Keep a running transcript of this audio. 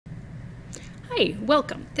Hi,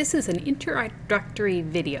 welcome. This is an introductory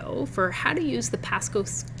video for how to use the PASCO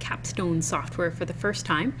Capstone software for the first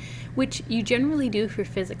time, which you generally do for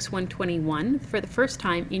Physics 121 for the first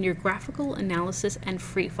time in your Graphical Analysis and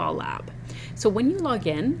Freefall lab. So when you log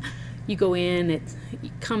in, you go in, it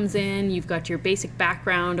comes in, you've got your basic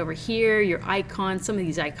background over here, your icons. Some of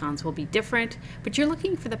these icons will be different, but you're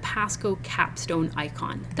looking for the PASCO Capstone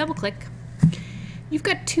icon. Double click. You've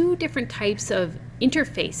got two different types of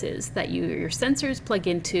interfaces that your sensors plug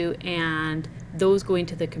into, and those go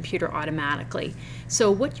into the computer automatically. So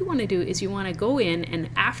what you want to do is you want to go in, and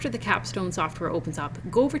after the Capstone software opens up,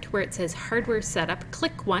 go over to where it says Hardware Setup,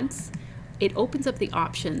 click once. It opens up the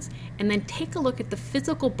options, and then take a look at the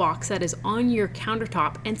physical box that is on your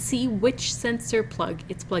countertop and see which sensor plug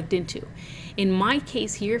it's plugged into. In my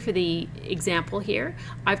case here, for the example here,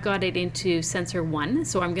 I've got it into sensor 1,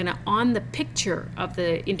 so I'm gonna, on the picture of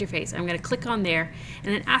the interface, I'm gonna click on there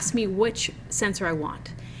and then ask me which sensor I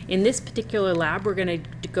want. In this particular lab, we're gonna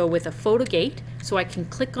go with a photo gate, so I can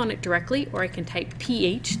click on it directly, or I can type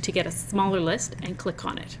pH to get a smaller list and click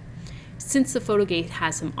on it. Since the photo gate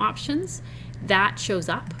has some options, that shows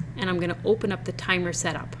up, and I'm going to open up the timer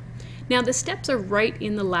setup. Now the steps are right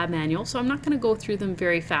in the lab manual, so I'm not going to go through them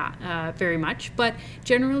very much, but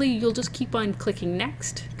generally you'll just keep on clicking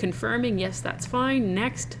next, confirming yes, that's fine,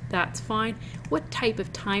 next, that's fine. What type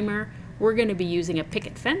of timer? We're going to be using a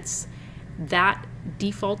picket fence. That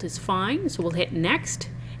default is fine, so we'll hit next.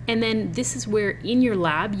 And then this is where in your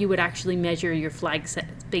lab you would actually measure your flag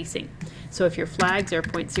spacing. So if your flags are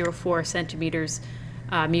 0.04 centimeters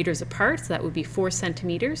meters apart, so that would be 4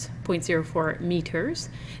 centimeters, 0.04 meters,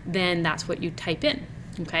 then that's what you type in.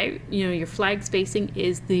 Okay, you know, your flag spacing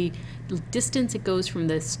is the distance it goes from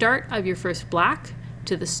the start of your first black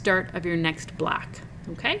to the start of your next black.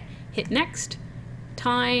 Okay, hit next,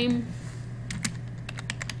 time,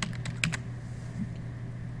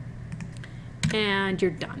 and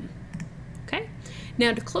you're done. Okay,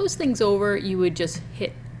 now to close things over, you would just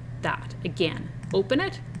hit that again, open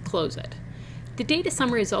it, close it. The data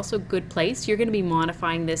summary is also a good place. You're going to be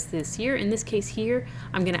modifying this year. In this case here,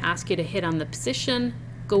 I'm going to ask you to hit on the position,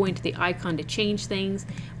 go into the icon to change things.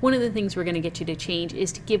 One of the things we're going to get you to change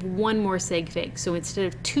is to give one more sig fig. So instead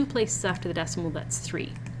of 2 places after the decimal, that's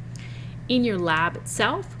 3. In your lab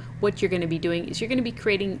itself, what you're going to be doing is you're going to be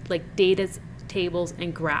creating like data tables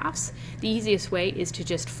and graphs. The easiest way is to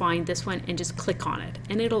just find this one and just click on it,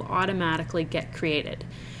 and it'll automatically get created.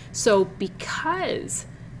 So because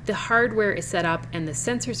the hardware is set up and the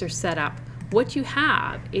sensors are set up, what you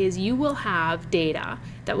have is you will have data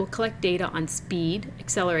that will collect data on speed,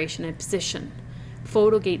 acceleration, and position.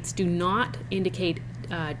 Photo gates do not indicate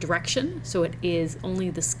direction, so it is only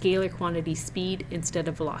the scalar quantity speed instead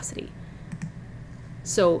of velocity.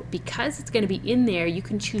 So because it's going to be in there, you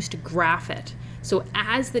can choose to graph it. So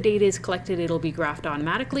as the data is collected, it'll be graphed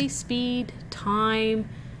automatically. Speed, time,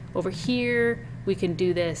 over here, we can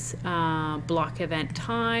do this block event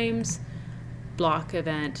times, block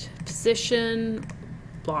event position,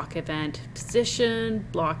 block event position,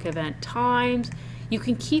 block event times. You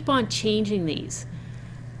can keep on changing these.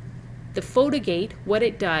 The photo gate, what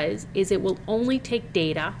it does is it will only take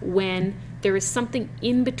data when there is something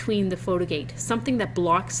in between the photo gate, something that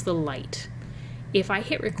blocks the light. If I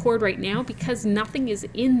hit record right now, because nothing is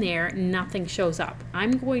in there, nothing shows up.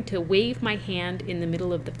 I'm going to wave my hand in the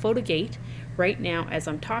middle of the photo gate right now as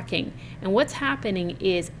I'm talking. And what's happening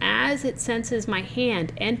is as it senses my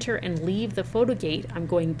hand enter and leave the photo gate, I'm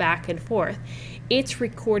going back and forth, it's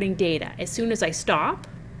recording data. As soon as I stop,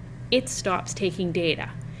 it stops taking data.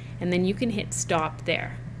 And then you can hit stop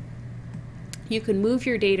there. You can move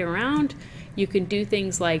your data around. You can do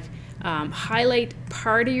things like highlight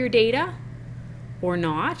part of your data or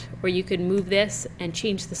not, or you can move this and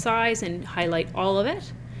change the size and highlight all of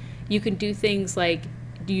it. You can do things like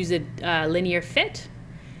use a linear fit.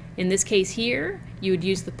 In this case here, you would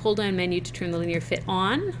use the pull down menu to turn the linear fit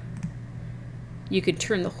on. You could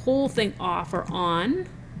turn the whole thing off or on.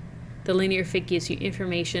 The linear fit gives you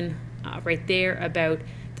information right there about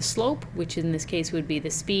the slope, which in this case would be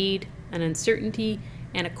the speed, an uncertainty,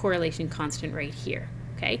 and a correlation constant right here.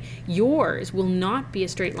 Okay, yours will not be a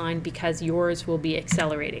straight line because yours will be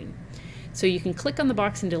accelerating. So you can click on the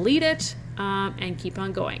box and delete it and keep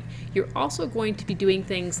on going. You're also going to be doing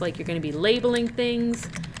things like you're going to be labeling things,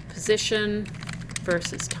 position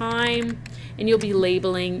versus time, and you'll be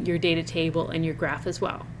labeling your data table and your graph as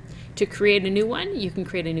well. To create a new one, you can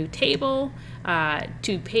create a new table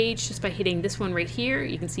to page just by hitting this one right here.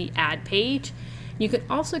 You can see add page. You can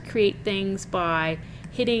also create things by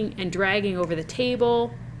hitting and dragging over the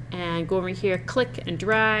table and go over here, click and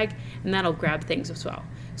drag, and that'll grab things as well.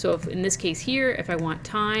 So if in this case here, if I want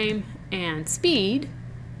time and speed,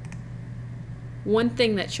 one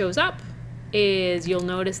thing that shows up is you'll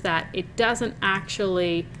notice that it doesn't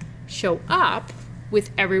actually show up with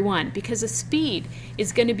everyone because the speed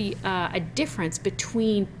is going to be a difference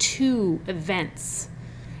between two events.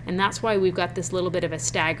 And that's why we've got this little bit of a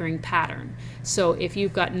staggering pattern. So if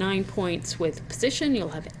you've got 9 points with position, you'll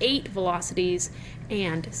have 8 velocities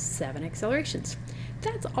and 7 accelerations.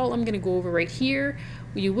 That's all I'm going to go over right here.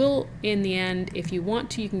 You will, in the end, if you want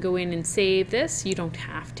to, you can go in and save this. You don't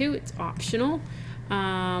have to, it's optional.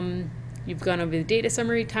 You've gone over the data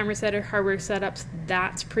summary, timer setter, hardware setups.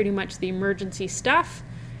 That's pretty much the emergency stuff.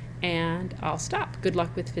 And I'll stop. Good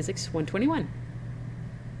luck with Physics 121.